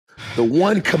The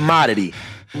one commodity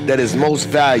that is most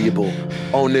valuable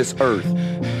on this earth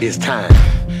is time.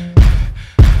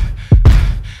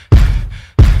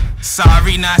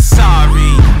 Sorry, not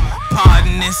sorry.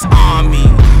 Pardon this army.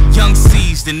 Young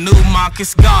C's, the new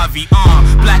Marcus Garvey.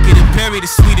 Blacker the berry, the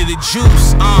sweeter the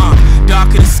juice.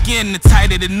 Darker the skin, the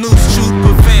tighter the noose. Truth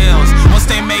prevails. Once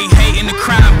they make hate in the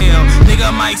crime bill,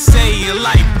 nigga might say your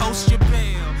life post your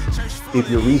bail. If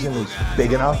your reason is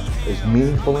big enough, is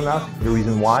meaningful enough, your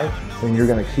reason why, then you're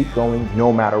going to keep going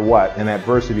no matter what. And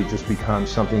adversity just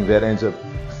becomes something that ends up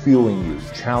fueling you.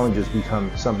 Challenges become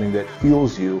something that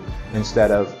fuels you instead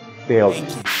of failure.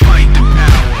 Fight the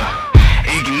power,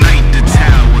 ignite the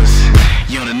towers.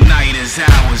 Yo, the night is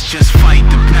ours, just fight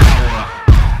the power.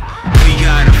 We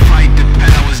gotta fight the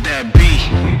powers that be.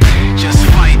 Just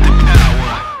fight the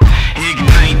power,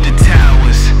 ignite the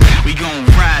towers. We gon'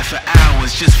 ride for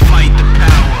hours, just fight the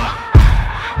power.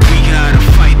 We gotta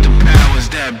fight the powers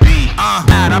that be.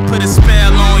 I put a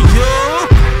spell on you.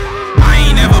 I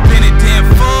ain't never been a damn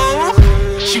fool.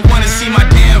 She wanna see my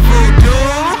damn voodoo.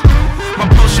 My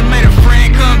potion made a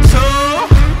friend come too.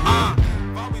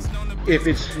 If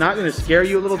it's not going to scare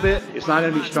you a little bit, it's not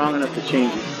going to be strong enough to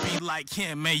change you. Be like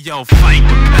him, man, yo, fight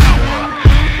the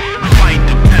power.